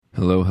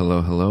Hello,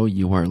 hello, hello.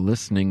 You are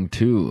listening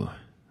to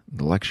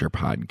the lecture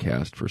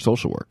podcast for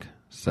social work,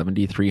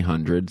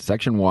 7300,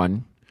 section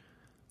 1.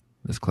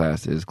 This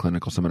class is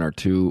Clinical Seminar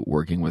 2,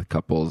 Working with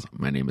Couples.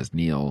 My name is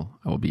Neil.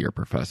 I will be your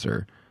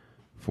professor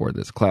for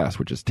this class,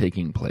 which is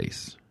taking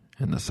place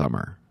in the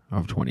summer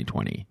of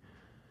 2020,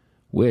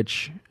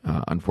 which,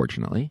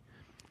 unfortunately,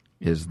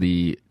 is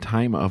the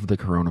time of the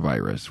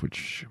coronavirus,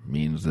 which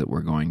means that we're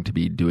going to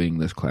be doing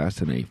this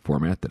class in a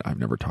format that I've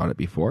never taught it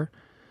before.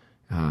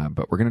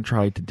 But we're going to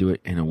try to do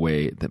it in a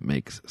way that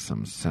makes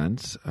some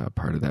sense.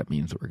 Part of that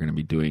means that you're going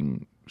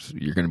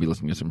to be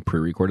listening to some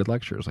pre-recorded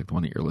lectures like the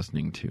one that you're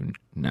listening to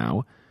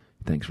now.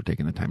 Thanks for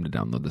taking the time to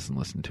download this and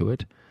listen to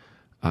it.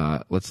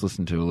 Let's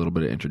listen to a little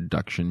bit of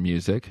introduction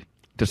music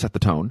to set the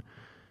tone.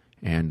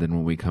 And then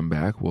when we come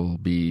back, we'll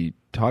be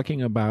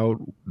talking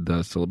about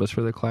the syllabus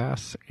for the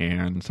class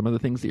and some of the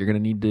things that you're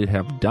going to need to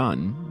have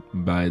done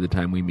by the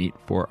time we meet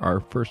for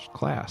our first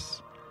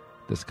class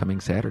this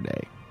coming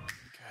Saturday.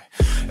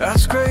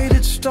 That's great,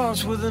 it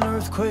starts with an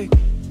earthquake.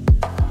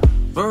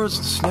 Birds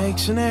and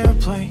snakes and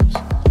airplanes.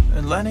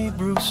 And Lenny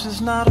Bruce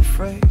is not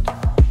afraid.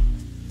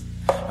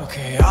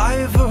 Okay, eye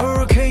of a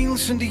hurricane,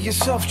 listen to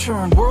yourself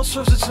churn. World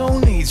serves its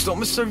own needs, don't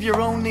misserve your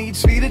own needs.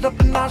 Speed it up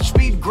a notch,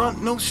 speed,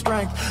 grunt, no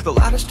strength. The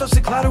ladder starts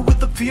to clatter with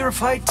the fear of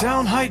height.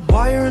 Down, height,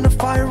 wire and a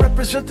fire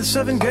represent the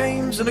 7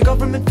 games. And a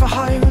government for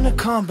hire in a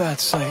combat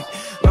site.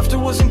 Laughter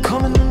wasn't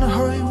coming in a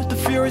hurry with the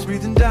furies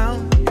breathing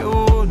down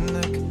your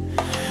neck.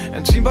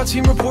 And team by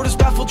team reporters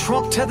baffled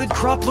Trump, tethered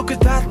crop, look at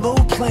that low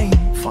plane.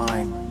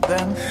 Fine,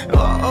 then,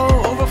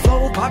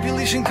 overflow,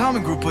 population,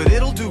 common group, but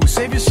it'll do.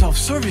 Save yourself,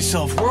 serve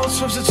yourself, world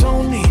serves its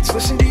own needs.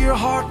 Listen to your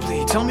heart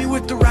bleed, tell me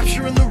with the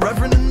rapture and the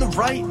reverend and the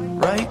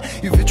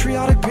right? You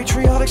vitriolic,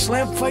 patriotic,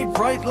 slam fight,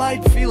 bright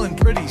light, feeling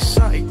pretty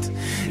psyched.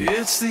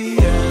 It's the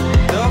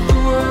end of the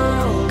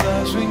world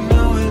as we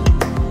know it.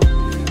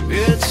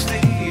 It's the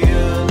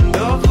end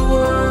of the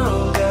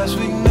world as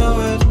we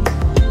know it.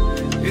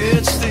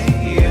 It's the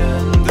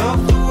end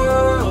of the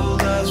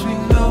world as we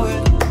know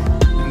it,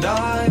 and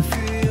I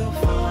feel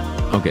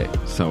fine. Okay,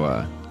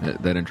 so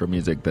that intro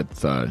music,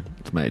 it's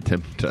my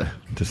attempt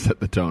to set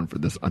the tone for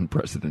this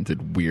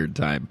unprecedented, weird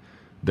time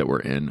that we're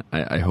in.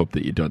 I hope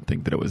that you don't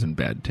think that it was in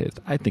bad taste.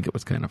 I think it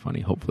was kind of funny.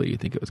 Hopefully you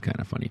think it was kind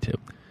of funny too.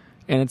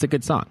 And it's a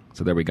good song,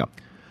 so there we go.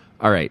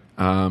 All right,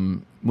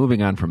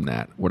 moving on from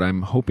that, what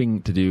I'm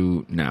hoping to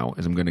do now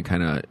is I'm going to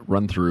kind of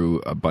run through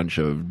a bunch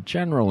of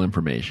general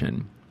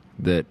information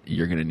that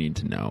you're going to need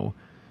to know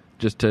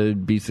just to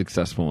be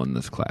successful in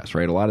this class,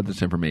 right? A lot of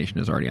this information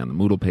is already on the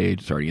Moodle page,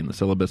 it's already in the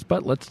syllabus,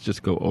 but let's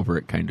just go over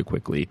it kind of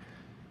quickly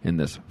in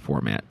this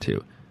format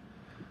too.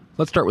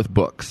 Let's start with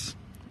books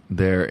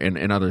there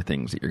and other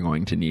things that you're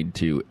going to need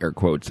to, air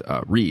quotes,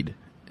 read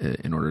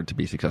in order to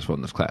be successful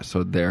in this class.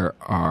 So there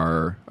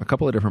are a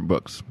couple of different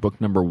books. Book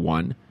number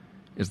 1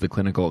 is the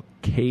clinical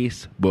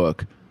case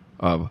book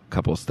of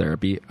couples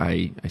therapy.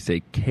 I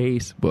say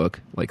case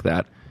book like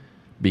that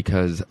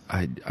because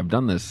I've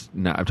done this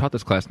now. I've taught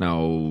this class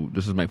now.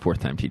 This is my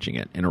 4th time teaching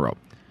it in a row.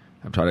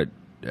 I've taught it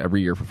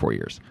every year for 4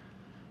 years.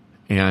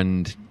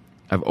 And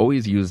I've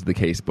always used the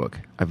case book.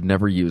 I've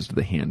never used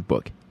the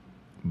handbook.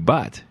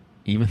 But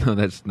even though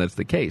that's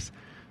the case,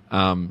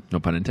 no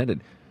pun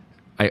intended,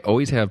 I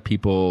always have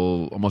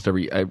people,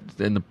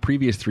 in the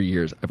previous 3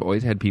 years, I've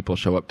always had people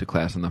show up to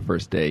class on the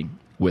first day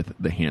with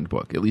the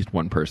handbook. At least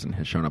one person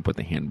has shown up with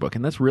the handbook.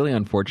 And that's really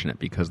unfortunate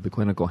because the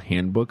clinical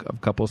handbook of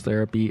couples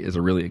therapy is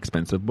a really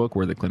expensive book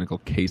where the clinical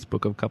case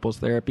book of couples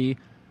therapy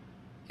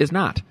is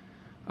not.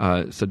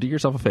 So do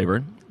yourself a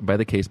favor, buy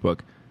the case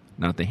book,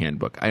 not the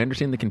handbook. I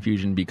understand the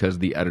confusion because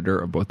the editor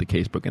of both the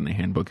case book and the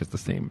handbook is the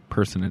same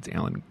person. It's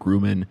Alan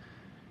Gruman,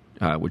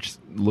 which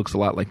looks a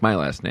lot like my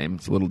last name.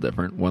 It's a little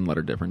different,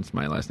 1-letter difference.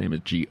 My last name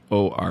is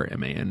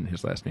Gorman.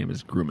 His last name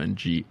is Gruman,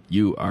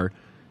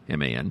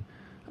 Gurman.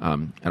 I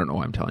don't know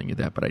why I'm telling you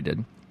that, but I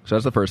did. So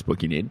that's the first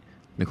book you need,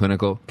 the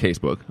clinical case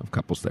book of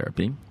couples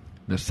therapy.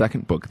 The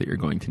second book that you're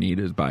going to need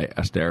is by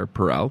Esther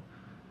Perel.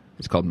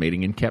 It's called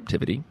Mating in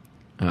Captivity.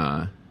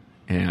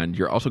 And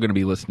you're also going to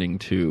be listening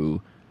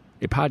to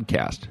a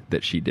podcast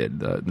that she did.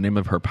 The name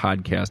of her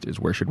podcast is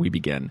Where Should We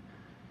Begin?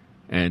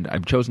 And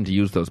I've chosen to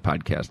use those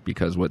podcasts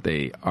because what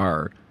they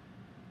are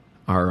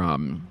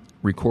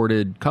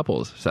recorded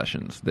couples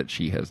sessions that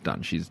she has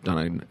done. She's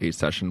done a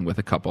session with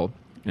a couple,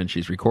 and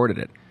she's recorded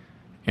it.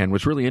 And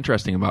what's really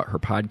interesting about her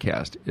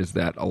podcast is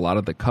that a lot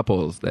of the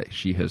couples that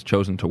she has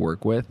chosen to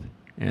work with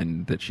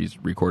and that she's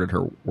recorded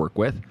her work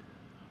with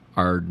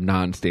are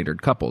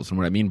non-standard couples. And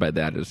what I mean by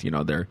that is,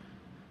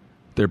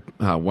 they're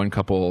one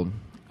couple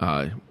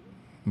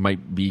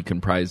might be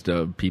comprised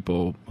of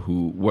people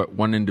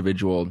one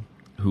individual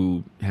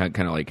who had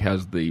kind of like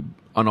has the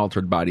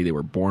unaltered body they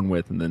were born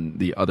with, and then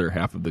the other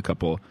half of the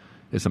couple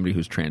is somebody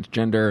who's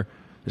transgender.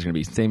 There's going to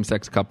be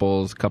same-sex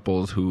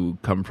couples who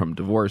come from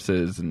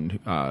divorces and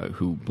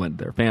who blend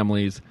their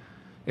families,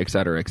 et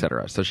cetera, et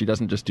cetera. So she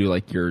doesn't just do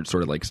like your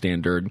sort of like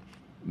standard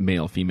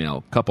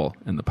male-female couple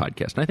in the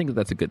podcast. And I think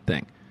that's a good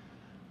thing.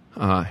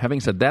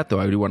 Having said that,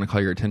 though, I do want to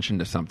call your attention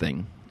to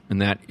something,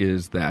 and that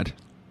is that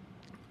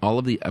all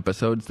of the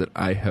episodes that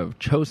I have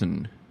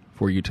chosen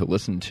for you to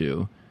listen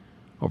to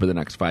over the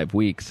next 5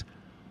 weeks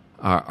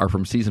are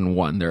from season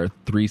 1. There are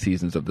 3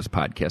 seasons of this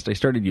podcast. I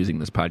started using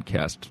this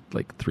podcast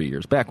like 3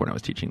 years back when I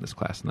was teaching this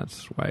class, and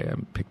that's why I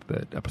picked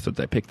the episodes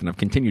I picked, and I've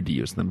continued to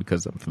use them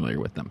because I'm familiar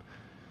with them.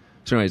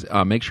 So anyways,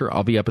 make sure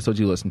all the episodes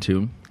you listen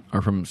to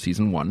are from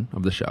season 1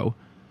 of the show.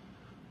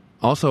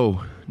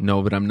 Also,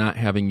 know that I'm not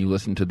having you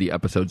listen to the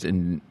episodes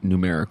in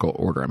numerical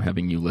order. I'm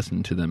having you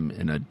listen to them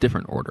in a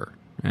different order.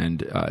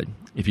 And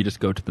if you just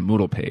go to the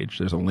Moodle page,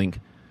 there's a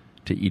link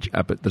to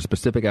the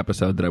specific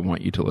episode that I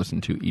want you to listen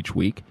to each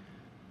week.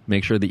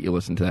 Make sure that you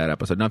listen to that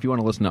episode. Now, if you want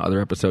to listen to other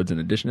episodes in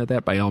addition to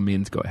that, by all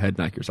means, go ahead,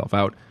 knock yourself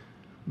out.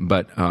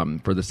 But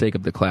for the sake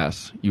of the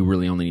class, you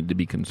really only need to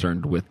be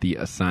concerned with the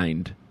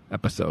assigned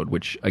episode,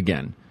 which,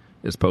 again,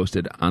 is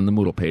posted on the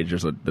Moodle page.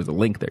 There's a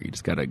link there. You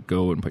just got to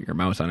go and put your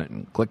mouse on it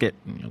and click it,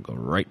 and you'll go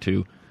right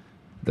to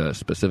the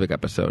specific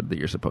episode that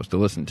you're supposed to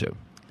listen to.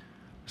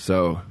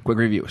 So, quick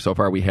review. So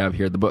far, we have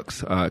here the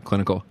books.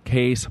 Clinical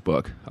Case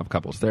book of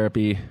Couples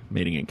Therapy,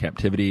 Mating in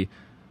Captivity,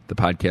 the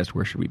podcast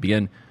Where Should We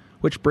Begin,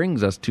 which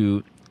brings us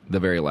to the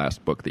very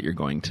last book that you're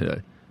going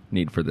to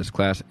need for this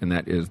class, and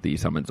that is The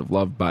Summons of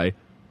Love by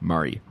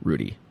Mari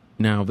Rudy.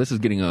 Now, this is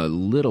getting a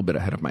little bit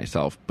ahead of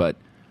myself, but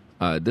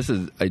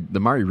the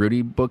Mari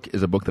Rudy book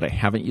is a book that I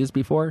haven't used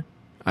before.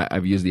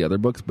 I've used the other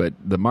books, but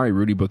the Mari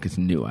Rudy book is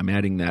new. I'm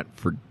adding that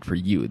for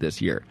you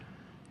this year,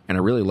 and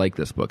I really like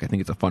this book. I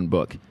think it's a fun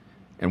book.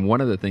 And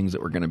one of the things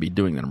that we're going to be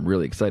doing that I'm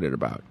really excited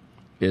about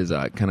is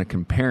kind of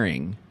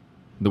comparing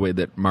the way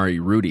that Mari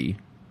Rudy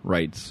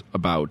writes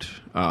about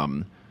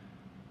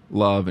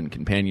love and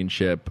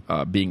companionship,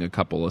 being a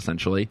couple,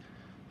 essentially,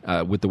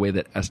 with the way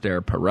that Esther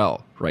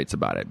Perel writes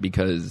about it.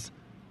 Because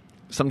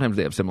sometimes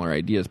they have similar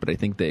ideas, but I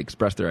think they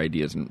express their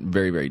ideas in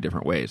very, very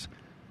different ways.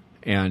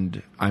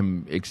 And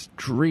I'm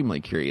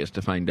extremely curious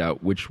to find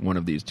out which one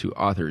of these two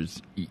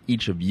authors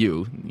each of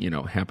you,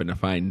 happen to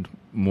find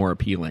more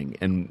appealing,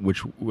 and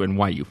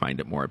why you find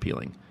it more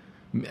appealing.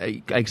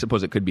 I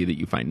suppose it could be that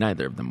you find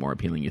neither of them more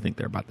appealing. You think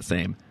they're about the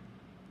same.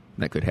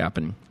 That could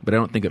happen, but I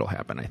don't think it'll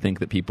happen. I think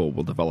that people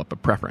will develop a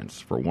preference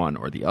for one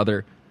or the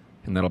other,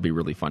 and that'll be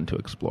really fun to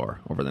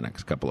explore over the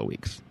next couple of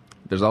weeks.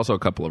 There's also a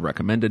couple of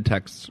recommended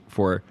texts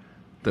for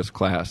this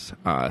class.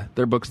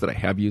 They're books that I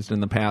have used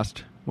in the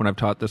past when I've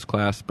taught this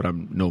class, but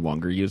I'm no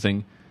longer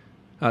using.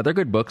 They're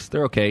good books.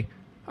 They're okay.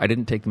 I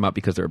didn't take them out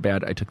because they're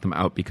bad. I took them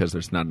out because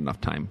there's not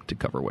enough time to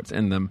cover what's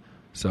in them.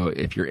 So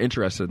if you're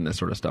interested in this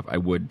sort of stuff, I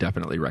would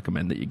definitely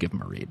recommend that you give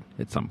them a read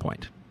at some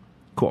point.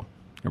 Cool.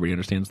 Everybody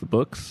understands the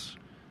books?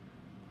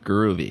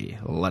 Groovy.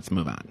 Let's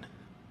move on.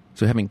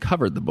 So having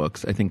covered the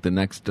books, I think the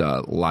next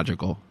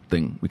logical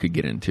thing we could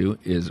get into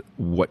is,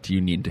 what do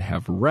you need to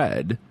have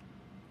read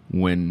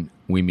when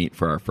we meet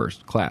for our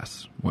first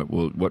class?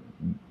 You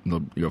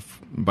have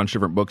a bunch of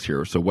different books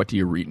here, so what do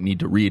you need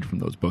to read from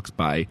those books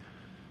by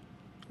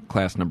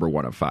class number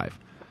 1 of 5?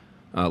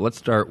 Let's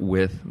start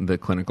with the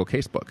Clinical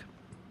Case book.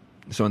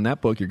 So in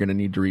that book, you're going to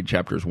need to read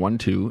chapters 1,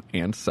 2,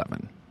 and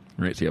 7.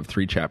 Right? So you have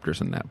 3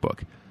 chapters in that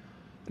book.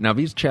 Now,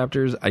 these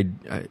chapters, I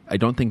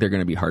don't think they're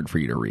going to be hard for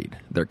you to read.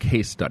 They're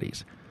case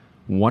studies.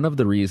 One of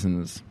the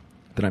reasons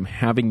that I'm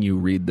having you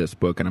read this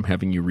book, and I'm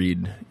having you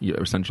read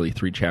essentially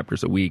 3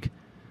 chapters a week,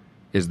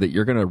 is that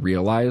you're going to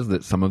realize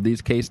that some of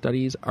these case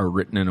studies are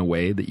written in a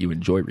way that you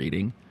enjoy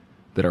reading,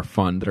 that are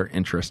fun, that are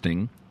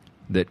interesting,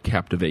 that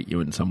captivate you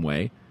in some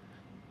way.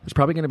 There's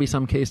probably going to be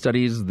some case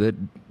studies that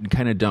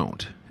kind of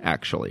don't,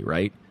 actually,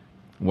 right?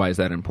 Why is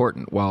that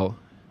important? Well,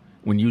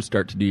 when you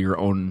start to do your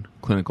own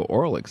clinical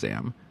oral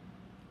exam,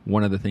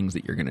 one of the things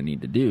that you're going to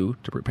need to do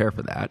to prepare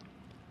for that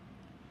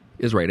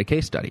is write a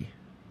case study.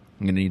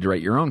 You're going to need to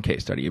write your own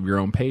case study of your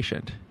own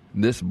patient.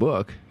 This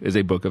book is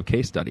a book of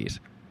case studies.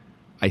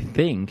 I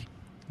think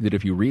that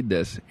if you read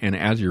this, and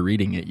as you're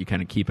reading it, you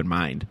kind of keep in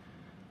mind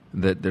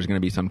that there's going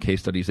to be some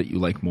case studies that you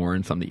like more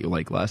and some that you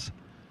like less,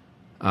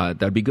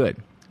 that'd be good.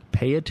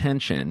 Pay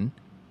attention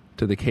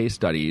to the case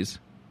studies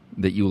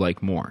that you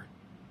like more.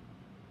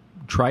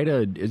 Try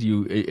to,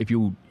 if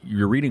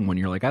you're reading one,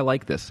 you're like, I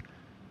like this.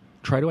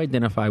 Try to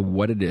identify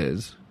what it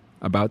is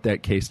about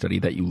that case study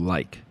that you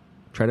like.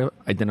 Try to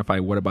identify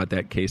what about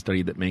that case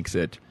study that makes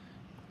it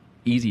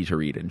easy to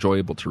read,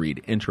 enjoyable to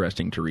read,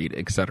 interesting to read,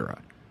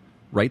 etc.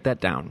 Write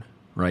that down,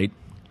 right?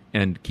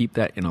 And keep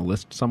that in a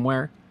list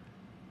somewhere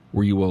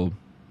where you will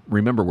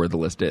remember where the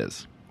list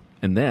is.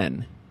 And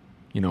then,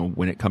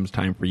 when it comes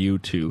time for you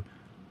to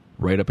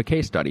write up a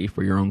case study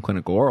for your own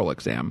clinical oral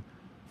exam,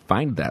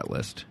 find that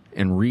list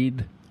and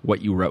read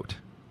what you wrote,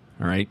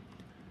 all right?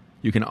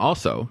 You can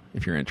also,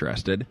 if you're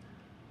interested,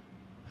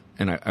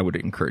 and I would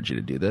encourage you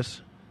to do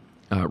this,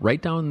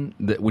 write down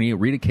that when you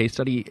read a case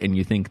study and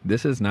you think,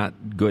 this is not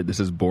good, this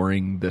is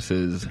boring, this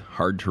is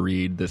hard to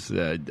read,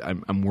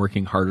 I'm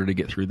working harder to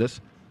get through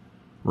this,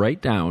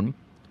 write down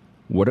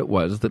what it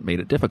was that made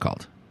it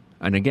difficult.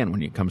 And again,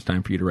 when it comes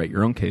time for you to write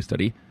your own case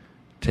study,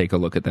 take a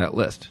look at that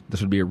list.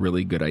 This would be a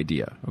really good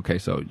idea. Okay,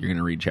 so you're going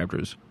to read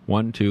chapters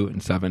 1, 2,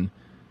 and 7.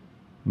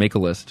 Make a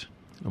list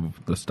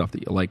of the stuff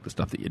that you like, the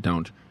stuff that you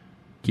don't.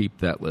 keep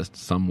that list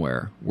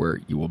somewhere where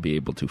you will be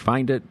able to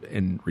find it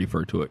and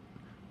refer to it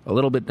a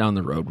little bit down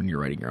the road when you're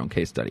writing your own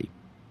case study.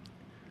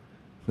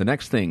 The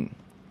next thing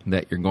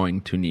that you're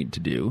going to need to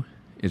do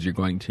is you're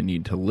going to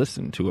need to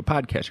listen to a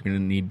podcast. You're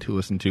going to need to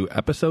listen to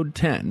episode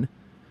 10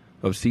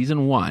 of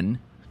season 1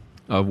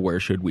 of Where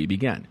Should We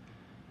Begin?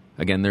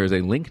 Again, there is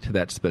a link to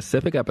that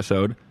specific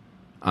episode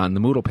on the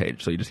Moodle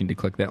page, so you just need to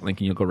click that link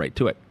and you'll go right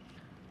to it.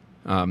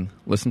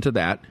 Listen to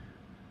that.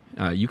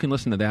 You can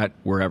listen to that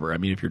wherever. I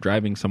mean, if you're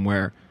driving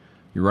somewhere,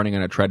 you're running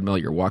on a treadmill,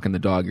 you're walking the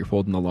dog, you're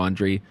folding the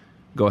laundry,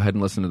 go ahead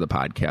and listen to the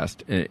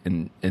podcast,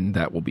 and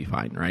that will be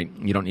fine, right?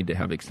 You don't need to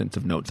have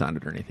extensive notes on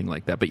it or anything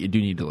like that, but you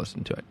do need to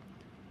listen to it.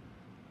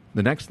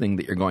 The next thing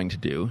that you're going to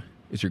do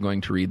is you're going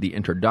to read the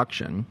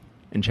introduction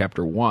in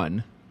Chapter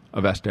 1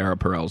 of Esther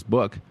Perel's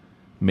book,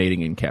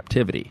 Mating in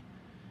Captivity.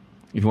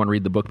 If you want to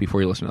read the book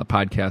before you listen to the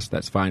podcast,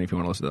 that's fine. If you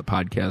want to listen to the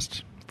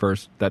podcast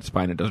first, that's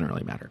fine. It doesn't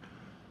really matter.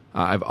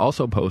 I've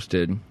also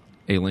posted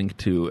a link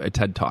to a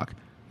TED Talk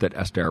that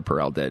Esther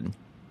Perel did.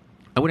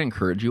 I would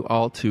encourage you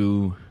all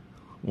to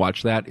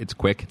watch that. It's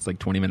quick. It's like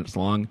 20 minutes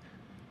long,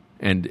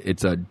 and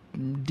it's a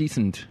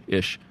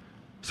decent-ish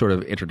sort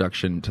of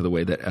introduction to the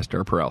way that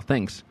Esther Perel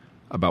thinks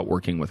about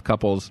working with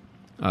couples.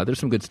 There's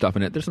some good stuff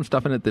in it. There's some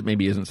stuff in it that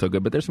maybe isn't so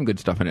good, but there's some good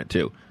stuff in it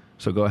too.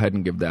 So go ahead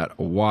and give that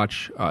a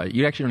watch.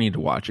 You actually don't need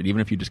to watch it,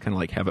 even if you just kind of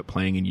like have it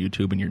playing in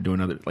YouTube and you're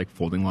doing other like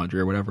folding laundry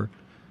or whatever.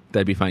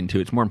 That'd be fine too.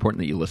 It's more important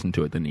that you listen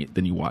to it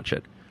than you watch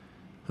it.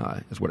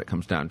 Is what it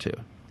comes down to.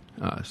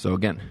 So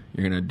again,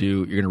 you're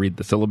gonna read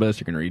the syllabus.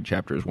 You're gonna read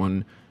chapters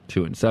 1,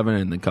 2, and 7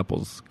 in the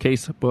couple's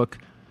case book.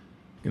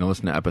 You're gonna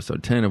listen to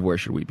episode 10 of Where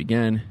Should We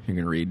Begin. You're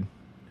gonna read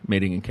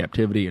Mating in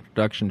Captivity,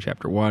 Introduction,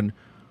 Chapter 1.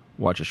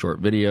 Watch a short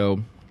video,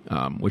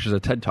 which is a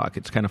TED Talk.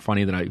 It's kind of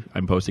funny that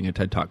I'm posting a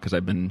TED Talk because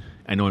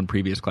I know in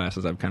previous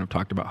classes I've kind of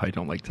talked about how I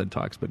don't like TED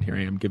Talks, but here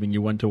I am giving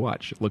you one to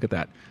watch. Look at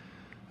that.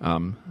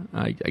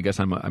 I guess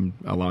I'm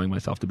allowing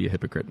myself to be a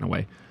hypocrite in a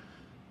way.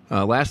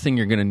 Last thing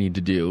you're going to need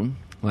to do,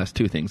 last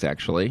two things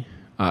actually,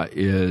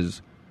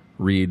 is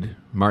read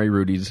Mari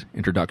Rudy's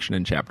introduction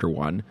in Chapter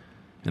 1.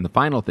 And the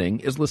final thing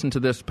is listen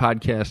to this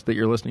podcast that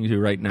you're listening to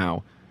right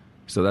now.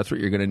 So that's what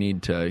you're going to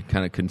need to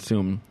kind of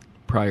consume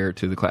prior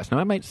to the class. Now,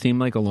 it might seem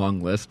like a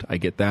long list. I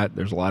get that.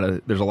 There's a lot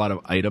of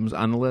items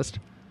on the list.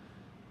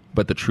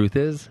 But the truth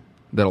is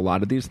that a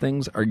lot of these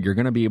things you're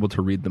going to be able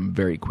to read them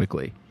very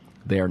quickly.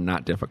 They are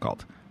not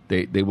difficult.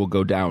 They will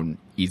go down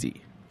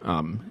easy.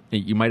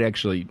 You might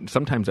actually,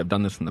 sometimes I've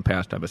done this in the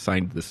past. I've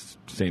assigned this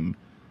same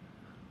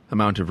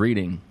amount of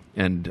reading,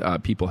 and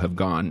people have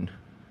gone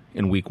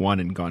in week 1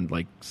 and gone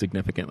like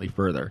significantly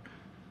further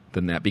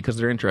than that because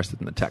they're interested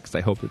in the text.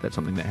 I hope that that's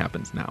something that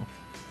happens now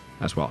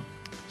as well.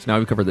 So now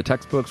we've covered the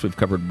textbooks. We've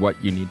covered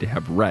what you need to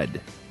have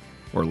read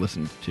or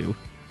listened to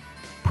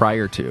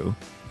prior to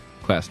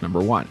class number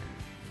 1.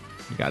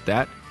 You got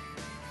that?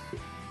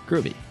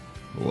 Groovy.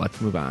 Let's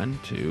move on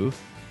to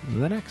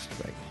the next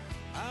thing.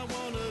 I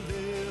want to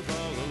live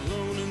all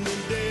alone in the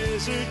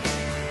desert.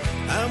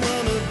 I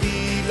want to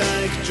be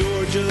like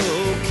Georgia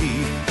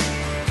O'Keeffe.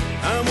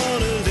 I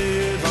want to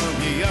live on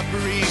the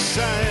Upper East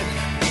Side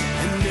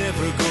and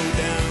never go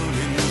down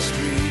in the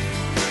street.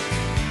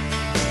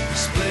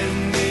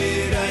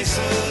 Splendid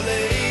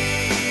isolation.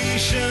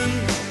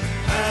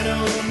 I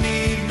don't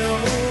need no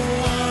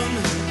one.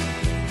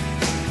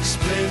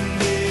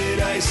 Splendid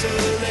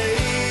isolation.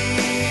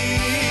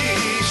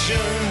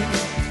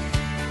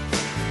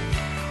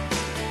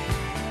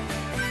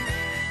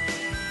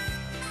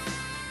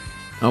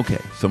 Okay,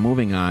 so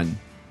moving on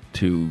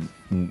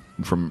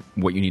from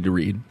what you need to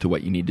read to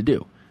what you need to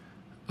do.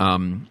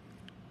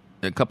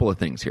 A couple of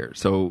things here.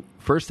 So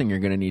first thing you're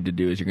going to need to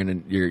do is if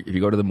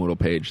you go to the Moodle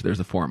page, there's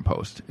a forum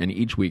post, and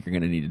each week you're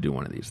going to need to do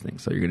one of these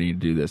things. So you're going to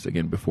need to do this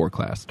again before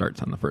class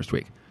starts on the first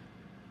week.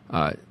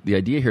 The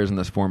idea here is in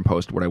this forum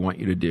post, what I want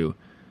you to do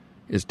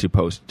is to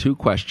post 2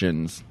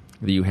 questions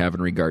that you have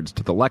in regards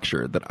to the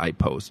lecture that I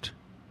post,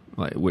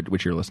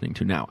 which you're listening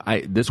to now.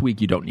 This week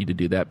you don't need to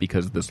do that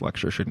because this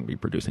lecture shouldn't be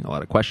producing a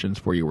lot of questions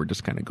for you. We're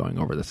just kind of going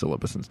over the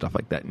syllabus and stuff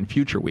like that. In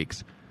future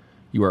weeks,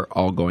 you are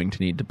all going to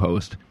need to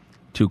post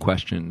 2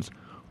 questions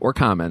or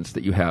comments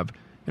that you have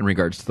in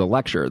regards to the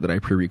lecture that I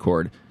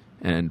pre-record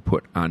and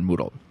put on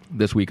Moodle.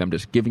 This week I'm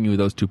just giving you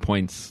those 2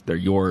 points. They're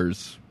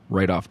yours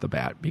right off the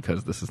bat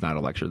because this is not a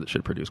lecture that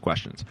should produce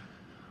questions.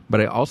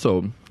 But I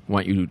also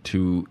want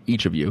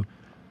each of you,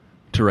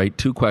 to write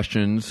 2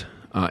 questions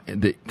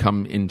that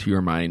come into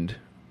your mind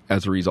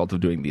as a result of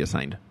doing the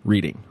assigned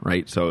reading,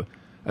 right? So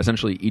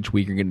essentially each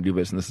week you're going to do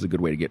this, and this is a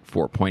good way to get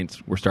 4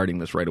 points. We're starting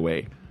this right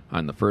away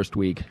on the first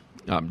week.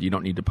 You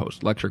don't need to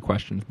post lecture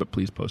questions, but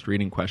please post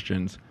reading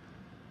questions.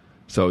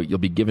 So you'll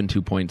be given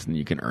 2 points and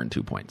you can earn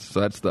 2 points. So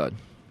that's the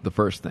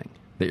first thing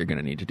that you're going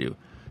to need to do.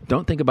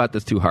 Don't think about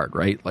this too hard,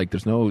 right? Like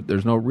there's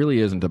really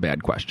isn't a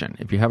bad question.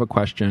 If you have a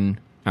question,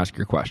 ask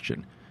your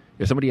question.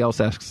 If somebody else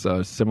asks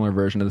a similar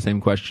version of the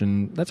same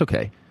question, that's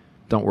okay.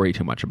 Don't worry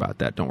too much about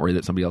that. Don't worry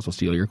that somebody else will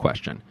steal your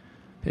question.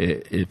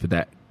 If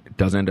that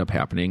does end up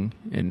happening,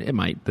 and it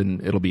might,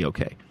 then it'll be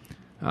okay.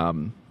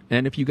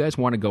 And if you guys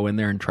want to go in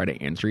there and try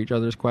to answer each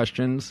other's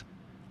questions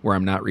where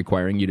I'm not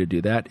requiring you to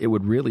do that, it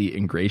would really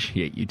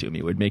ingratiate you to me.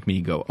 It would make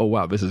me go, oh,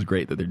 wow, this is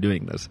great that they're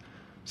doing this.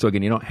 So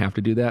again, you don't have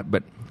to do that,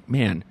 but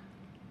man,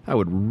 I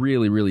would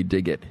really, really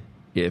dig it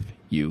if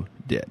you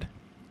did.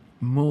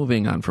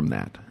 Moving on from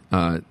that,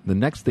 the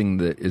next thing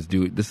that is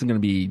due, this is going to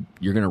be,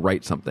 you're going to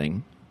write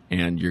something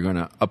and you're going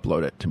to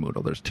upload it to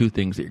Moodle. There's two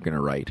things that you're going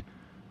to write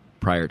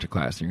prior to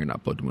class and you're going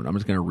to upload to Moodle. I'm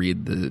just going to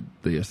read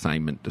the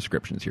assignment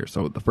descriptions here.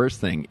 So the first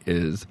thing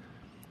is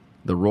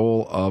the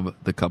role of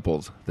the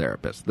couples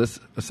therapist. This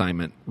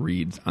assignment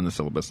reads on the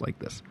syllabus like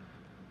this.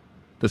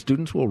 The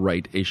students will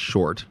write a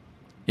short,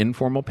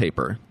 informal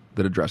paper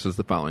that addresses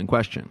the following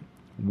question.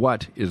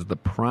 What is the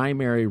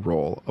primary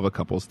role of a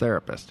couples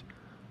therapist?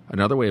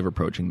 Another way of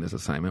approaching this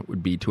assignment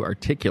would be to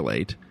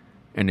articulate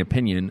an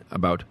opinion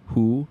about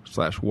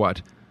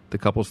who/what the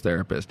couples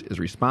therapist is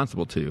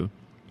responsible to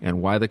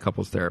and why the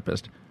couples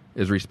therapist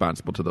is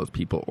responsible to those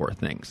people or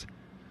things.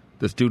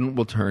 The student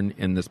will turn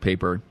in this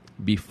paper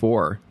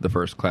before the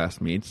first class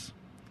meets.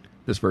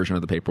 This version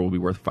of the paper will be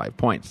worth 5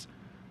 points.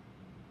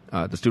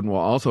 The student will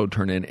also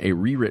turn in a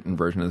rewritten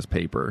version of this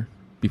paper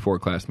before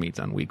class meets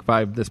on week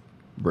 5. This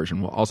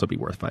version will also be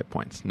worth 5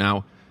 points.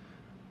 Now,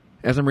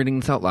 as I'm reading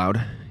this out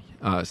loud,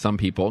 some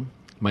people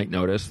might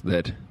notice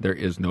that there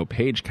is no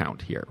page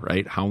count here,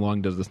 right? How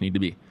long does this need to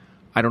be?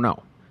 I don't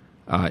know.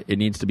 It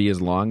needs to be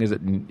as long as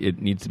it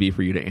needs to be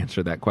for you to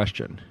answer that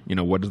question. You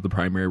know, what is the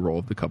primary role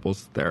of the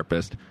couples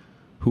therapist?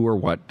 Who or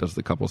what does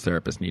the couples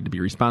therapist need to be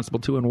responsible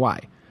to and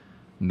why?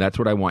 And that's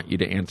what I want you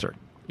to answer.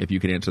 If you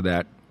can answer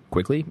that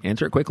quickly,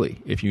 answer it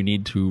quickly. If you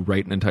need to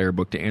write an entire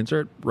book to answer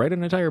it, write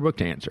an entire book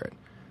to answer it.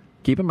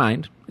 Keep in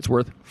mind, it's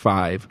worth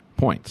 5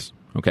 points,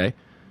 okay?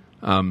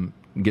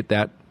 Get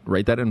that,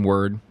 write that in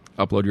Word,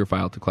 upload your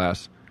file to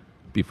class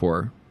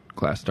before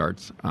class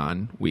starts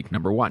on week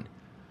number 1.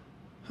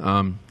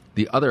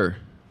 The other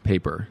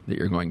paper that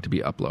you're going to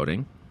be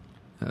uploading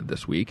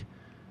this week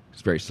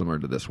is very similar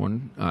to this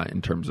one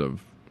in terms of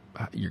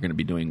you're going to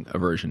be doing a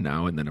version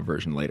now and then a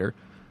version later,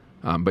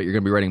 but you're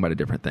going to be writing about a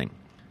different thing.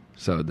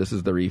 So this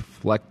is the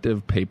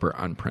reflective paper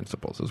on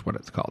principles is what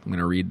it's called. I'm going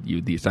to read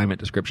you the assignment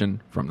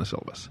description from the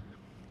syllabus.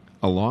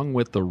 Along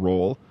with the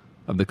role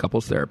of the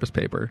couples therapist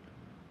paper,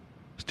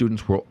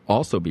 students will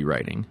also be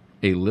writing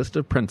a list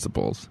of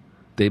principles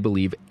they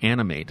believe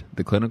animate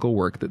the clinical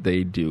work that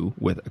they do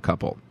with a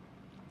couple.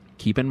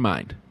 Keep in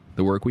mind,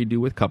 the work we do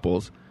with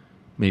couples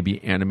may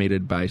be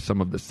animated by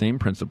some of the same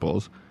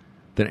principles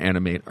that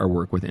animate our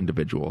work with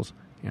individuals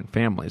and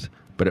families,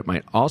 but it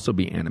might also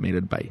be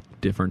animated by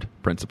different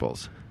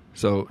principles.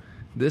 So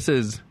this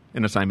is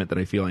an assignment that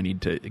I feel I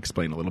need to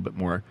explain a little bit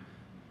more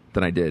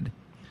than I did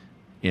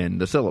in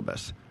the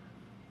syllabus.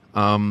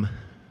 The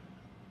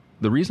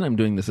reason I'm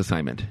doing this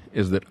assignment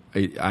is that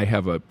I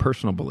have a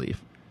personal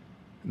belief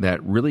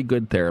that really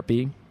good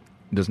therapy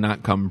does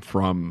not come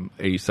from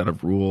a set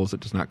of rules. It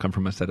does not come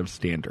from a set of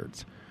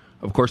standards.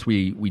 Of course,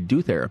 we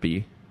do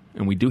therapy,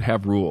 and we do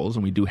have rules,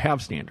 and we do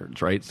have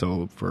standards, right?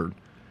 So, for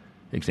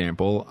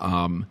example,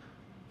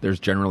 there's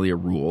generally a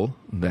rule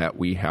that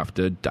we have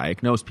to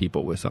diagnose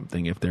people with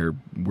something if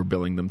we're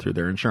billing them through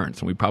their insurance,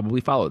 and we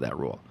probably follow that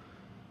rule.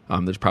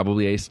 There's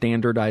probably a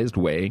standardized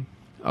way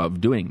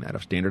of doing that, a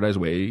standardized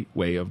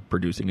way of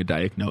producing a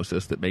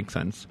diagnosis that makes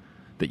sense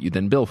that you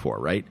then bill for,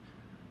 right?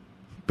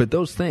 But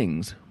those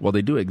things, while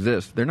they do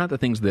exist, they're not the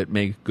things that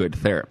make good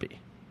therapy,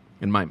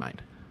 in my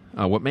mind.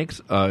 What makes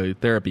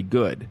therapy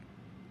good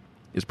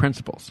is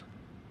principles.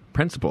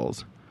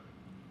 Principles,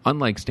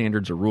 unlike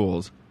standards or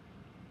rules,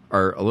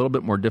 are a little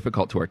bit more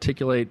difficult to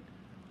articulate.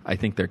 I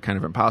think they're kind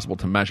of impossible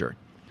to measure.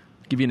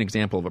 I'll give you an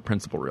example of a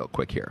principle real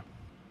quick here.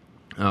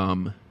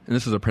 And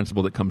this is a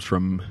principle that comes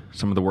from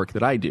some of the work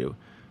that I do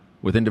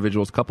with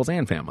individuals, couples,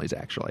 and families,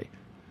 actually.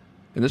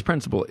 And this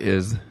principle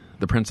is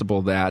the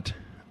principle that,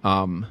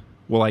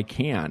 I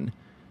can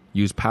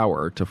use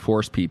power to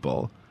force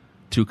people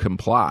to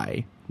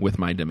comply with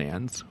my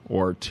demands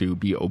or to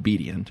be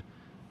obedient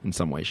in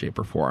some way, shape,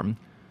 or form.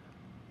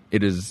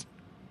 It is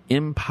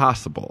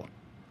impossible,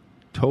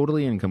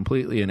 totally and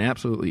completely and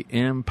absolutely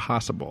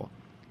impossible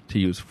to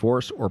use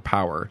force or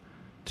power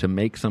to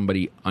make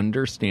somebody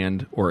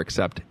understand or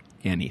accept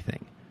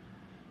anything.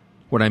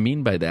 What I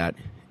mean by that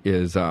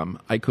is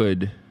I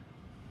could,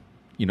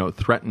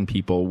 threaten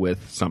people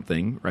with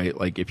something, right?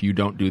 Like if you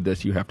don't do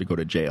this, you have to go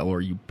to jail,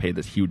 or you pay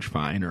this huge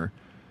fine, or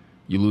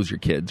you lose your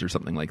kids or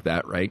something like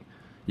that, right?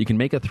 You can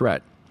make a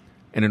threat,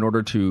 and in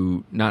order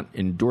to not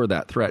endure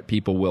that threat,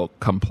 people will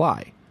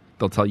comply.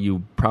 They'll tell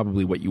you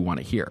probably what you want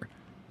to hear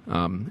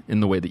in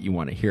the way that you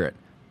want to hear it.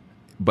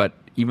 But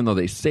even though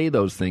they say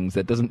those things,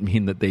 that doesn't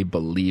mean that they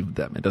believe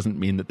them. It doesn't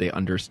mean that they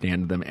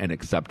understand them and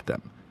accept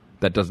them.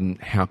 That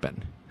doesn't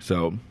happen.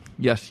 So,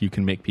 yes, you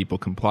can make people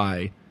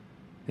comply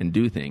and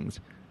do things.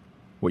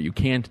 What you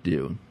can't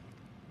do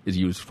is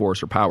use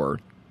force or power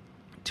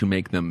to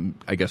make them,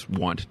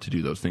 want to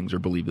do those things or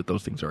believe that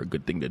those things are a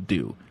good thing to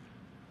do.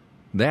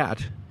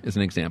 That is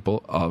an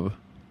example of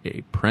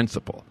a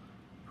principle,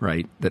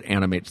 right, that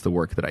animates the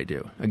work that I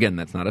do. Again,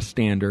 that's not a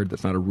standard,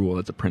 that's not a rule,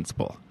 that's a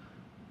principle.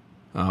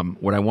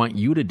 What I want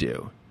you to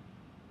do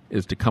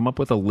is to come up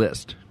with a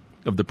list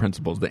of the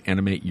principles that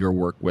animate your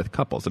work with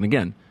couples. And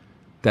again,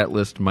 that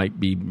list might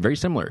be very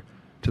similar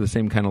to the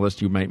same kind of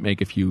list you might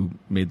make if you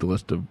made the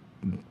list of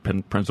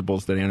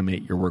principles that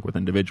animate your work with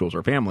individuals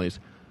or families.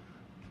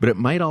 But it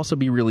might also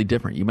be really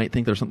different. You might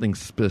think there's something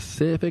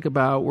specific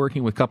about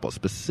working with couples,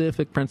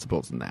 specific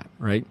principles in that,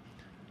 right?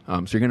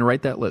 So you're going to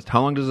write that list.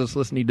 How long does this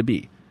list need to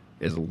be?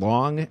 As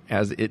long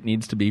as it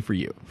needs to be for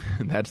you.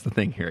 That's the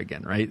thing here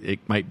again, right? It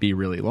might be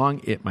really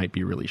long. It might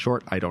be really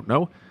short. I don't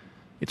know.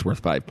 It's worth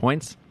 5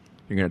 points.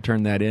 You're going to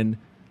turn that in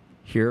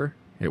here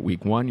at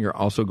week 1. You're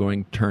also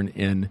going to turn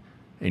in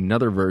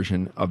another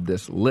version of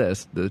this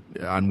list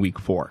on week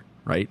 4,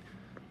 right?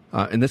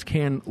 And this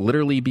can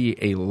literally be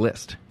a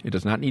list. It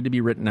does not need to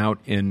be written out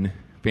in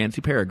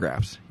fancy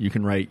paragraphs. You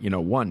can write,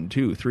 1,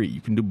 2, 3.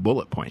 You can do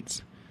bullet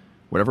points.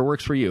 Whatever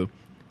works for you.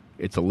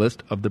 It's a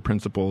list of the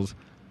principles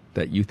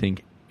that you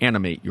think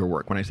animate your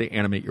work. When I say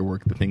animate your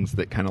work, the things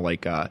that kind of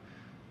like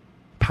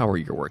power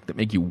your work, that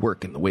make you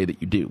work in the way that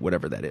you do,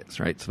 whatever that is,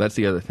 right? So that's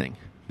the other thing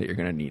that you're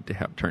going to need to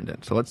have turned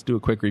in. So let's do a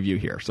quick review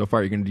here. So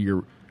far, you're going to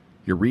do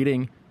your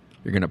reading.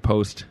 You're going to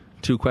post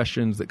 2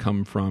 questions that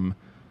come from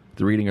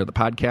the reading or the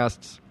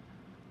podcasts.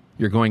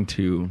 You're going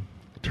to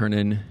turn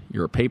in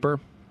your paper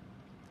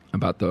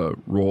about the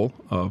role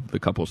of the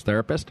couples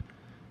therapist.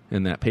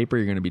 In that paper,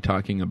 you're going to be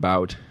talking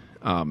about,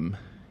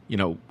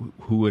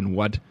 who and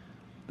what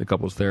the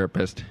couples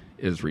therapist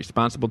is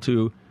responsible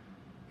to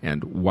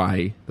and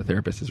why the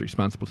therapist is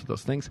responsible to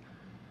those things.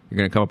 You're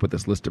going to come up with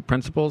this list of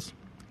principles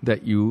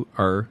that you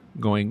are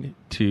going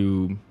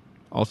to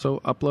also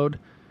upload.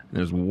 And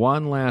there's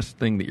one last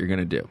thing that you're going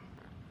to do.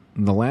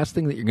 And the last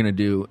thing that you're going to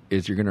do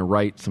is you're going to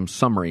write some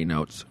summary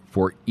notes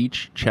for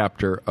each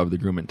chapter of the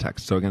Grumman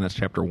text. So again, that's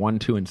chapter 1,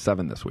 2, and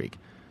 7 this week.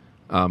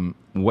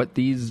 What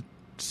these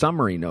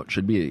summary notes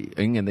should be,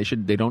 again,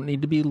 they don't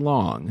need to be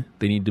long.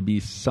 They need to be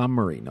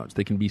summary notes.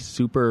 They can be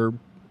super,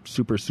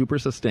 super, super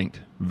succinct,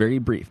 very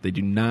brief. They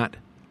do not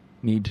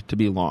need to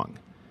be long.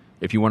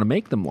 If you want to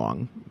make them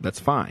long, that's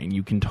fine.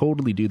 You can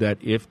totally do that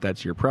if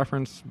that's your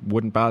preference.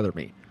 Wouldn't bother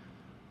me.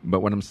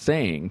 But what I'm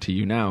saying to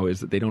you now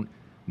is that they don't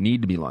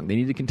need to be long. They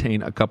need to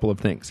contain a couple of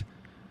things.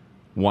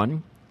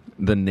 One,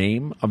 the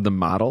name of the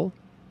model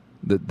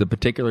that the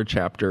particular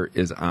chapter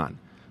is on.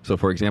 So,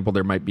 for example,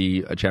 there might be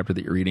a chapter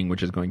that you're reading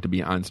which is going to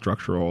be on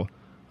structural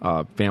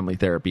family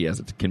therapy as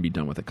it can be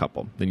done with a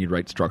couple. Then you'd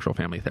write structural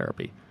family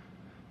therapy.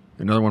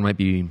 Another one might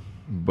be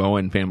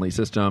Bowen family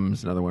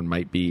systems. Another one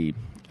might be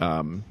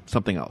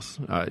something else.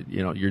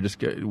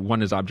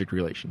 One is object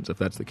relations. If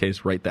that's the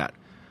case, write that.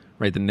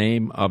 Write the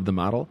name of the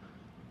model.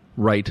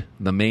 Write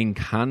the main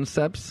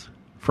concepts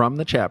from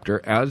the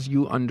chapter as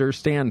you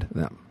understand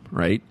them,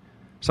 right?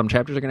 Some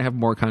chapters are going to have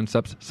more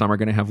concepts. Some are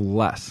going to have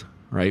less,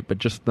 right? But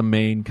just the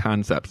main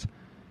concepts.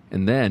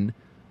 And then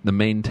the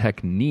main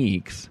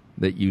techniques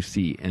that you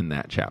see in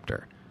that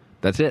chapter.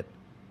 That's it.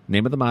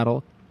 Name of the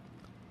model.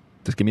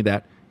 Just give me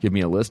that. Give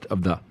me a list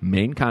of the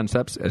main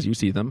concepts as you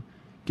see them.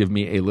 Give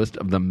me a list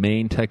of the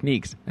main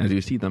techniques as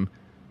you see them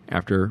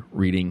after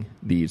reading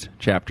these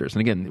chapters.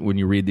 And again, when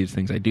you read these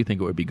things, I do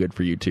think it would be good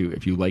for you to,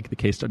 if you like the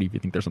case study, if you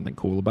think there's something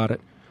cool about it,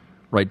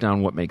 write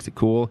down what makes it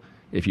cool.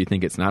 If you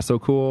think it's not so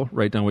cool,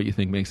 write down what you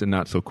think makes it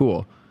not so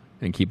cool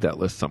and keep that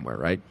list somewhere,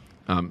 right?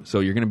 So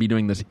you're going to be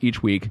doing this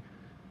each week.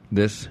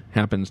 This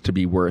happens to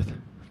be worth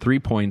 3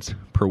 points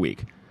per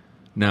week.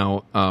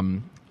 Now,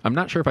 I'm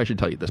not sure if I should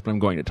tell you this, but I'm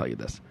going to tell you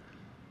this.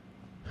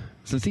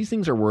 Since these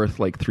things are worth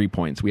like 3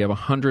 points, we have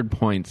 100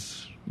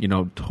 points,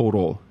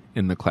 total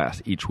in the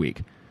class each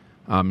week.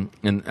 And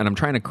I'm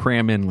trying to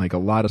cram in like a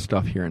lot of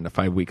stuff here into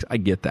 5 weeks. I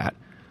get that.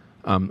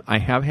 I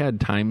have had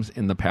times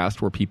in the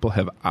past where people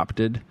have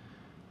opted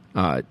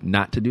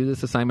not to do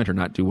this assignment or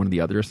not do one of the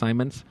other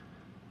assignments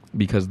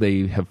because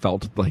they have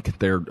felt like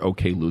they're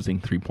okay losing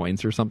 3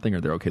 points or something,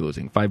 or they're okay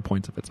losing 5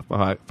 points if it's a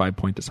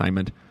 5-point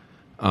assignment.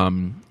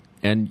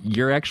 And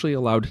you're actually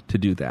allowed to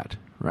do that,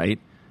 right?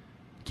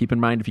 Keep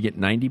in mind, if you get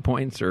 90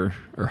 points or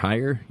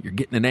higher, you're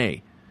getting an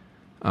A.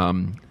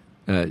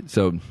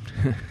 So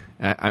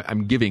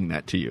I'm giving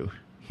that to you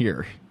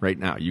here right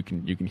now. You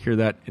can hear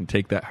that and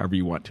take that however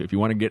you want to. If you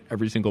want to get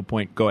every single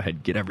point, go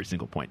ahead, get every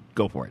single point.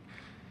 Go for it.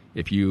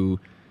 If you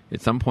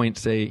at some point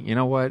say, you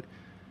know what,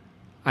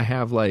 I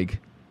have like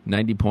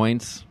 90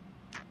 points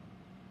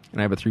and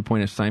I have a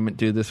 3-point assignment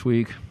due this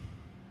week,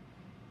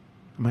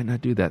 I might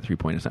not do that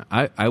 3-point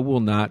assignment. I will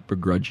not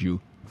begrudge you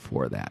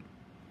for that.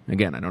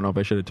 Again, I don't know if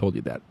I should have told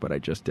you that, but I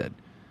just did.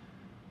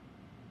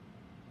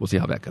 We'll see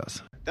how that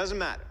goes. Doesn't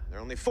matter. There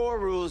are only 4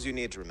 rules you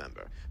need to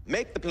remember.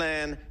 Make the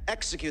plan,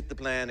 execute the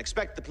plan,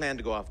 expect the plan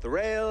to go off the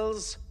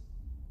rails,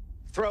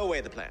 throw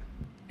away the plan.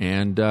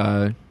 And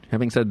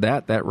having said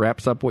that, that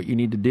wraps up what you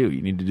need to do.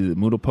 You need to do the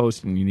Moodle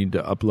post, and you need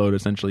to upload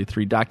essentially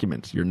 3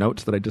 documents. Your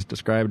notes that I just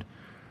described,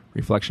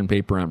 reflection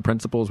paper on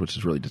principles, which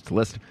is really just a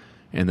list,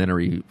 and then a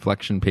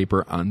reflection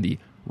paper on the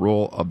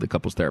role of the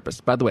couples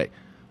therapist. By the way,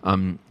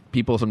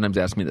 people sometimes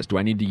ask me this. Do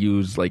I need to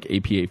use like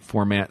APA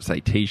format,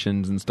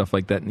 citations, and stuff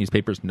like that in these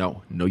papers?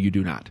 No, you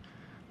do not.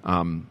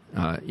 And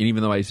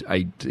even though I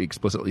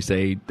explicitly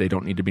say they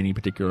don't need to be any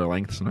particular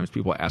length, sometimes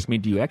people ask me,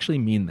 do you actually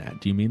mean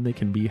that? Do you mean they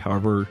can be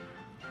however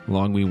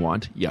long we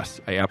want?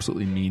 Yes, I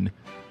absolutely mean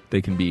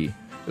they can be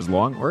as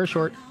long or as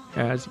short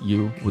as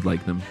you would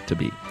like them to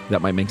be.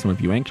 That might make some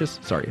of you anxious.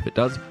 Sorry if it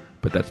does,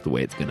 but that's the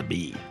way it's going to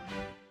be.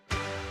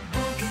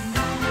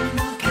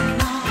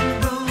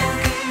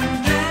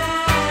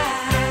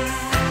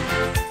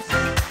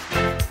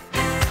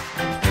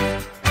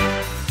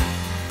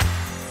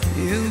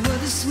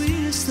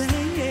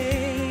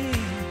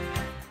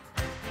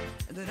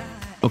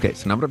 Okay,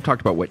 so now that I've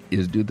talked about what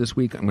is due this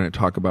week, I'm going to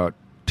talk about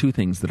two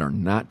things that are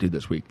not due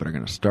this week, but are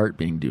going to start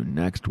being due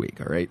next week,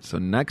 all right? So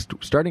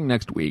starting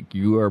next week,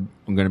 you are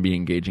going to be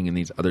engaging in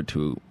these other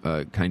two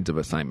kinds of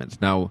assignments.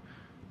 Now,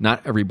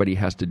 not everybody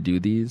has to do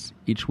these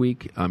each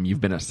week.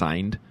 You've been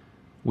assigned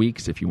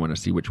weeks. If you want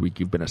to see which week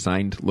you've been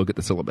assigned, look at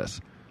the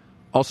syllabus.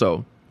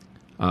 Also,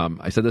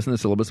 I said this in the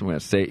syllabus, I'm going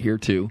to say it here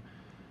too.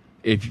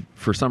 If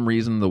for some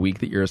reason the week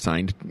that you're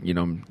assigned,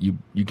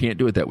 you can't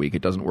do it that week,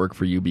 it doesn't work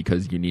for you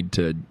because you need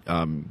to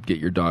get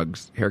your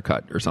dog's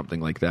haircut or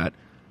something like that,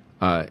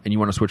 and you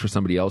want to switch with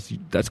somebody else,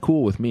 that's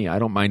cool with me. I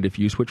don't mind if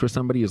you switch with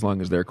somebody as long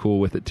as they're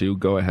cool with it too.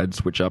 Go ahead,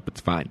 switch up,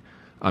 it's fine.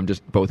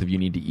 Just both of you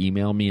need to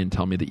email me and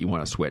tell me that you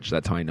want to switch.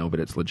 That's how I know that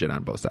it's legit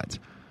on both sides.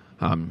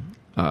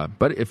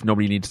 But if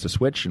nobody needs to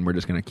switch and we're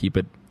just going to keep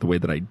it the way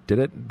that I did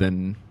it,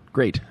 then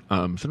great.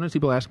 Sometimes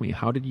people ask me,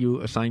 how did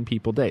you assign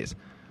people days?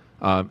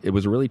 It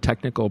was a really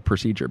technical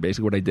procedure.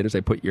 Basically, what I did is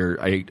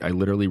I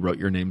literally wrote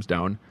your names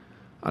down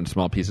on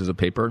small pieces of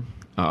paper,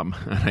 and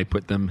I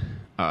put them,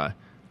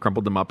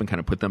 crumpled them up, and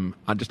kind of put them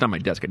just on my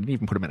desk. I didn't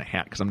even put them in a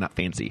hat because I'm not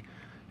fancy.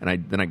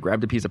 And then I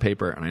grabbed a piece of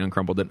paper and I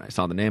uncrumpled it. And I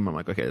saw the name. I'm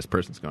like, okay, this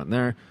person's going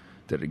there.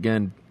 Did it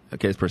again.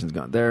 Okay, this person's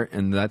going there,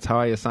 and that's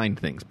how I assigned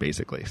things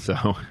basically.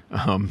 So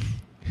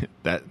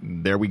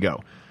there we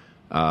go.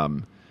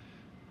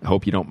 I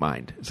hope you don't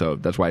mind. So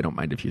that's why I don't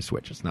mind if you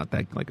switch. It's not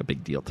that like a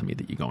big deal to me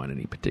that you go on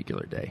any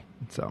particular day.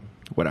 So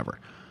whatever.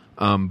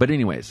 But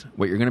anyways,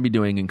 what you're going to be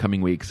doing in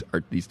coming weeks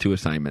are these two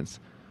assignments.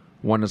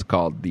 One is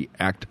called the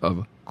Act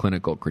of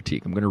Clinical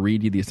Critique. I'm going to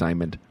read you the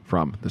assignment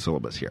from the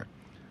syllabus here.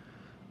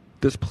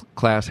 This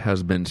class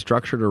has been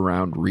structured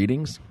around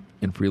readings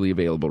and freely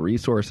available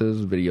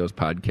resources, videos,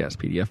 podcasts,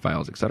 PDF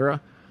files,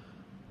 etc.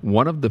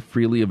 One of the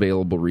freely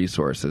available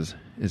resources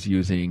is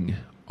using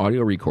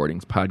audio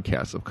recordings,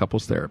 podcasts of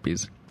couples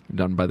therapies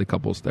done by the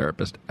couples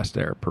therapist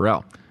Esther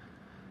Perel.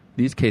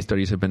 These case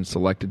studies have been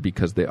selected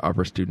because they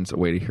offer students a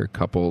way to hear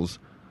couples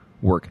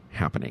work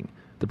happening.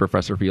 The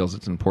professor feels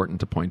it's important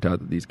to point out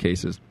that these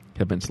cases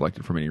have been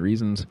selected for many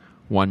reasons.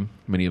 One,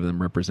 many of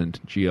them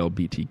represent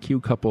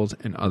GLBTQ couples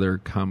and other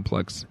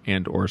complex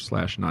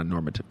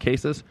and/or/non-normative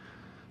cases.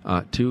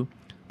 Two,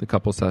 the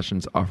couple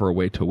sessions offer a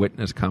way to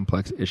witness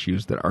complex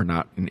issues that are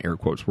not, in air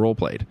quotes,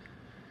 role-played.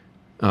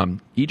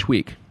 Each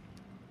week,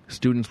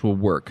 students will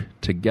work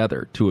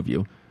together, two of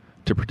you,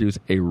 to produce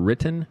a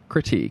written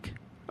critique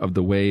of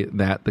the way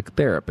that the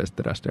therapist,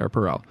 that Esther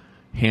Perel,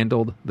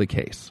 handled the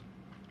case.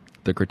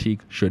 The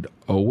critique should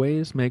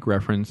always make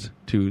reference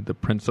to the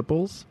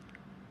principles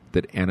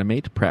that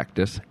animate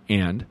practice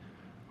and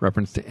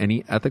reference to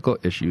any ethical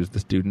issues the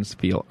students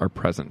feel are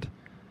present.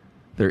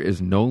 There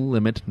is no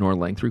limit nor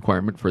length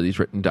requirement for these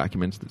written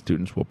documents that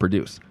students will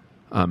produce.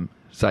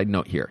 Side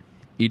note here,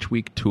 each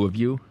week two of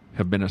you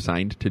have been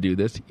assigned to do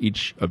this.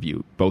 Each of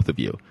you, both of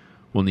you,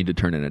 will need to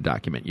turn in a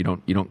document. You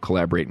don't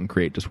collaborate and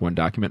create just one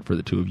document for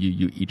the two of you.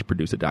 You each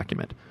produce a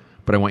document.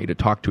 But I want you to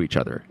talk to each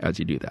other as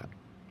you do that.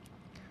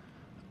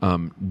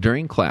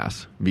 During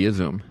class, via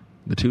Zoom,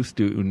 the two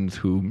students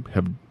who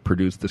have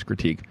produced this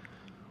critique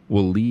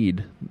will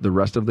lead the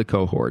rest of the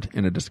cohort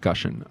in a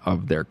discussion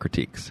of their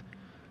critiques.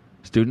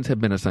 Students have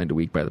been assigned a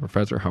week by the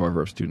professor.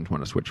 However, if students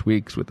want to switch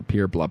weeks with a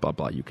peer, blah, blah,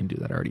 blah, you can do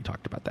that. I already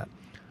talked about that.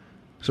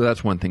 So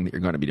that's one thing that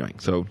you're going to be doing.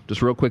 So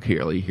just real quick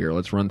here,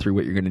 let's run through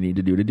what you're going to need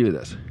to do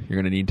this. You're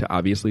going to need to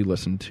obviously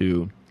listen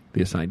to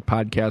the assigned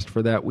podcast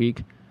for that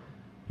week.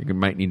 You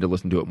might need to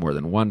listen to it more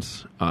than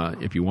once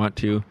if you want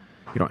to.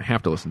 You don't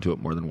have to listen to it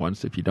more than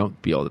once if you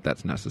don't feel that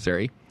that's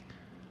necessary.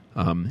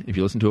 If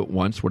you listen to it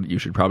once, what you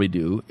should probably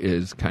do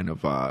is kind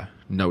of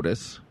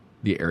notice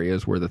the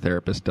areas where the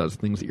therapist does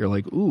things that you're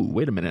like, ooh,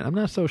 wait a minute, I'm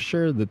not so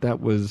sure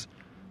that was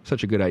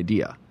such a good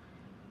idea.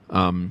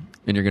 And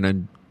you're going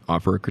to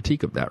offer a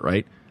critique of that,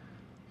 right?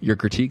 Your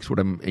critiques,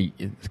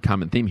 it's a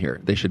common theme here,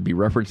 they should be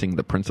referencing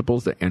the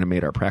principles that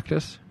animate our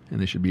practice, and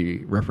they should be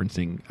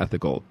referencing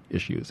ethical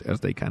issues as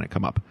they kind of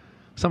come up.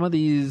 Some of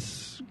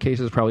these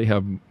cases probably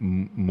have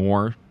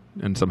more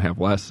and some have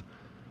less,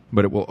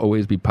 but it will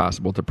always be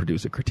possible to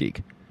produce a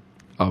critique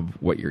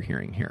of what you're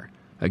hearing here.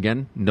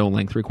 Again, no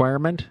length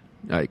requirement.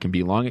 It can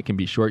be long, it can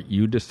be short.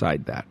 You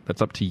decide that.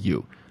 That's up to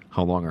you,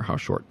 how long or how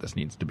short this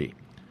needs to be.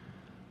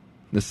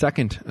 The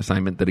second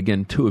assignment that,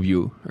 again, two of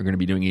you are going to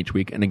be doing each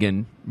week, and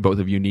again, both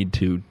of you need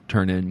to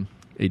turn in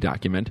a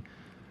document.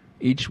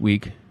 Each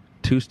week,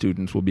 two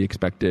students will be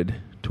expected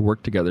to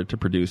work together to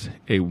produce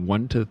a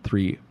 1 to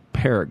 3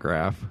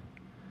 paragraph.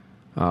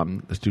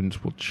 The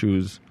students will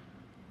choose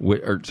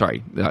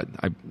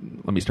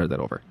Let me start that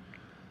over.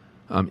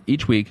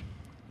 Each week,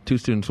 2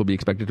 students will be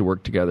expected to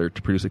work together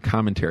to produce a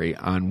commentary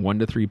on 1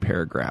 to 3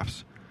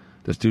 paragraphs.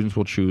 The students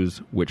will choose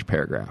which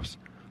paragraphs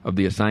of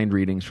the assigned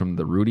readings from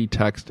the Rudy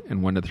text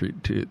and 1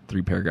 to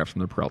 3 paragraphs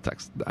from the Perel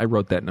text. I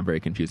wrote that in a very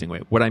confusing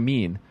way. What I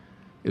mean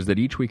is that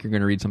each week you're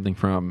going to read something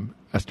from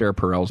Esther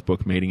Perel's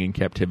book, Mating in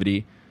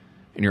Captivity,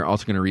 and you're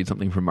also going to read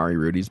something from Mari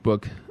Rudy's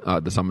book,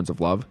 The Summons of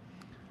Love.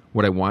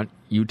 What I want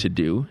you to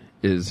do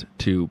is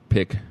to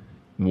pick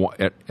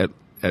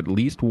at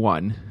least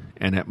 1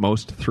 and at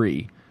most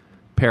 3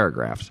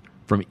 paragraphs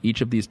from each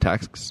of these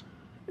texts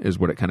is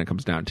what it kind of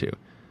comes down to.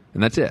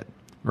 And that's it,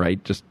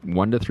 right? Just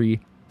 1 to 3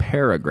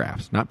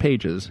 paragraphs, not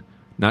pages,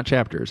 not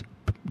chapters,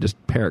 just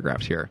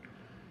paragraphs here.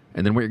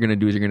 And then what you're going to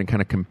do is you're going to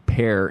kind of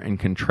compare and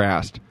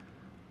contrast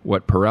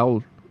what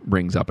Perel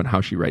brings up and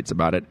how she writes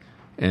about it,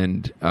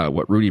 and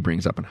what Rudy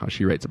brings up and how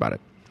she writes about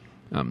it.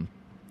 Let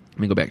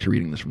me go back to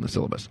reading this from the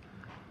syllabus.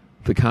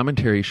 The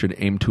commentary should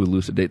aim to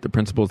elucidate the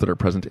principles that are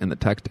present in the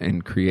text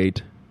and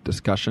create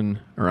discussion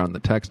around the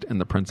text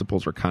and the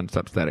principles or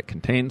concepts that it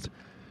contains,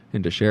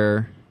 and to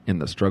share in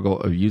the struggle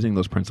of using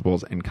those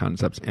principles and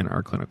concepts in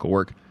our clinical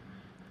work.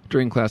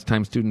 During class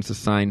time, students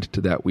assigned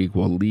to that week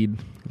will lead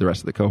the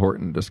rest of the cohort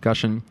in a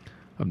discussion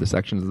of the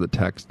sections of the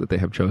text that they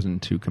have chosen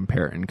to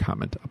compare and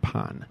comment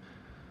upon.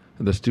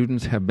 The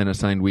students have been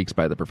assigned weeks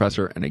by the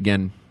professor, and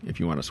again, if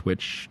you want to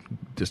switch,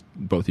 just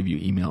both of you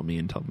email me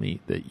and tell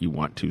me that you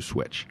want to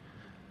switch.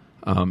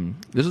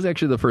 This is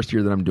actually the first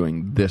year that I'm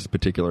doing this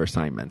particular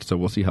assignment, so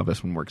we'll see how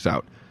this one works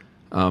out.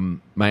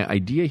 My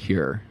idea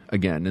here,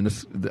 again, and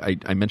this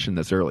I mentioned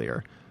this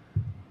earlier,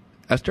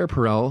 Esther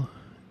Perel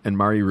and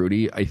Mari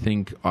Rudy, I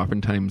think,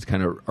 oftentimes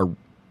kind of are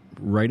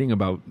writing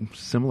about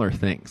similar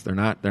things. They're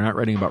not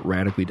writing about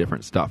radically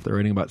different stuff. They're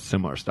writing about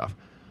similar stuff.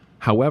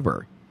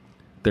 However,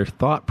 their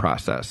thought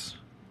process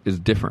is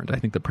different. I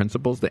think the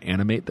principles that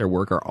animate their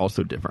work are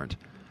also different.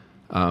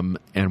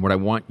 And what I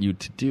want you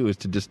to do is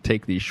to just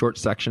take these short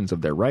sections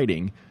of their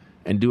writing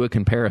and do a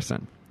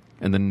comparison.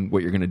 And then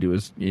what you're going to do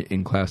is,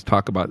 in class,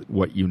 talk about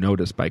what you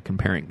notice by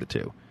comparing the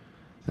two.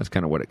 That's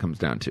kind of what it comes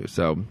down to.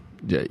 So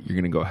you're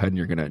going to go ahead and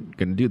you're going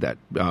to do that.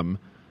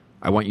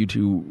 I want you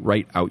to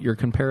write out your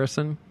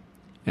comparison,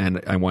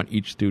 and I want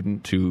each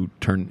student to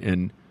turn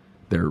in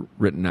their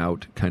written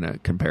out kind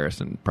of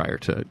comparison prior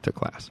to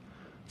class.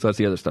 So that's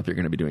the other stuff you're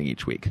going to be doing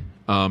each week.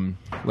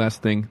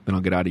 Last thing, then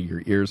I'll get out of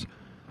your ears.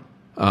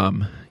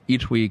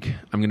 Each week,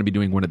 I'm going to be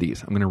doing one of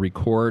these. I'm going to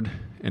record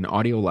an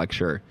audio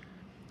lecture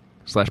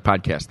 /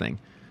 podcast thing,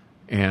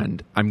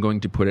 and I'm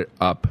going to put it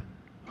up,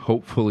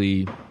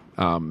 hopefully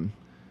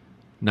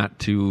not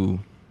too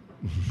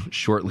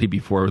shortly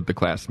before the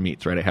class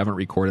meets, right? I haven't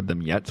recorded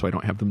them yet, so I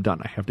don't have them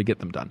done. I have to get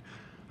them done.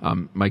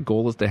 My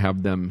goal is to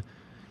have them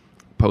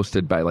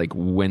posted by like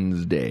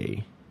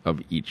Wednesday of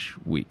each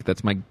week.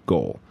 That's my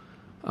goal.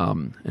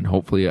 And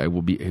hopefully I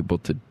will be able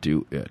to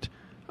do it.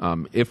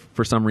 If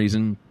for some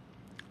reason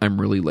I'm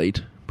really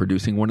late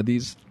producing one of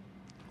these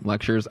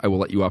lectures, I will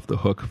let you off the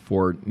hook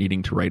for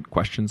needing to write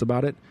questions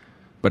about it.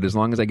 But as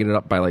long as I get it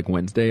up by like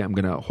Wednesday, I'm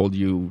going to hold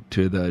you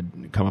to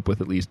come up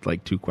with at least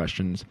like 2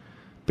 questions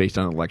based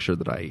on the lecture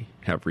that I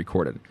have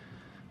recorded.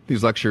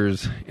 These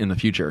lectures in the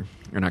future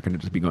are not going to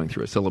just be going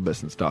through a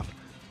syllabus and stuff,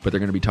 but they're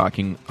going to be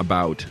talking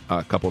about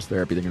couples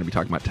therapy. They're going to be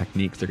talking about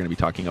techniques. They're going to be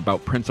talking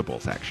about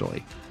principles,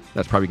 actually.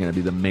 That's probably going to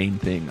be the main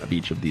thing of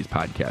each of these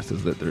podcasts,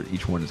 is that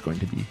each one is going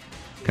to be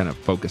kind of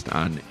focused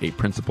on a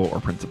principle or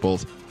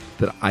principles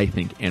that I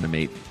think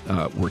animate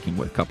working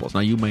with couples. Now,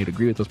 you might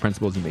agree with those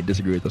principles. You may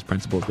disagree with those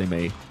principles. They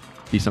may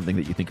be something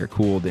that you think are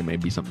cool. They may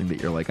be something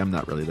that you're like, I'm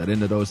not really that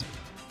into those.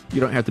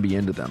 You don't have to be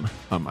into them.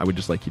 I would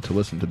just like you to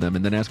listen to them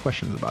and then ask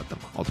questions about them,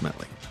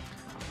 ultimately.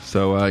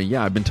 So,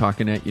 I've been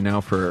talking at you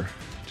now for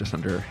just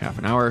under half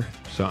an hour,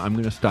 so I'm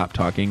going to stop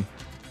talking.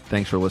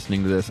 Thanks for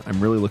listening to this. I'm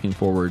really looking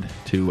forward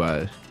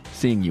to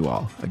seeing you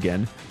all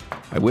again.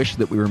 I wish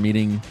that we were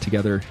meeting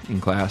together in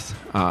class.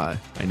 I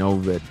know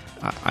that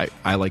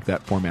I like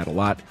that format a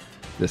lot.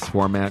 This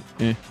format,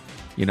 I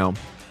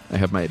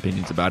have my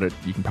opinions about it.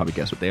 You can probably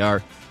guess what they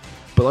are.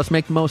 But let's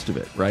make the most of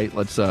it, right?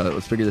 Let's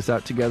figure this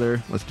out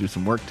together. Let's do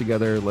some work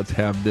together. Let's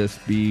have this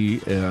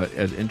be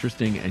as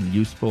interesting and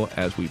useful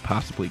as we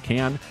possibly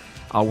can.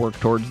 I'll work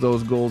towards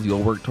those goals.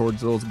 You'll work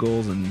towards those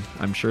goals. And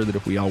I'm sure that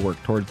if we all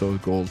work towards those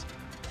goals,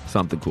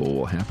 something cool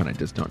will happen. I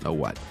just don't know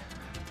what.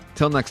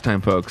 Till next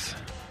time, folks,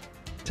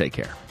 take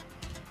care.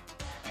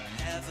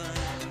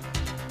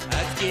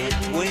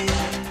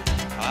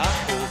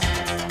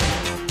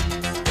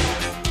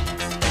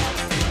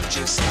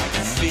 Just like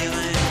a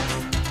feeling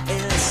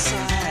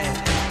inside,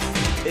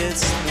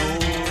 it's no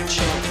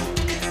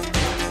joke.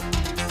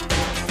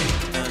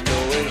 I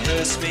know it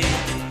hurts me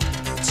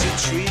to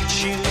treat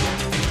you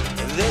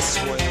this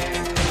way,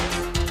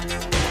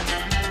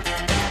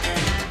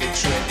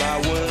 betrayed by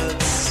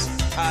words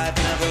I'd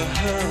never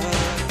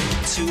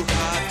heard, too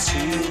hard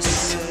to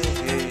say.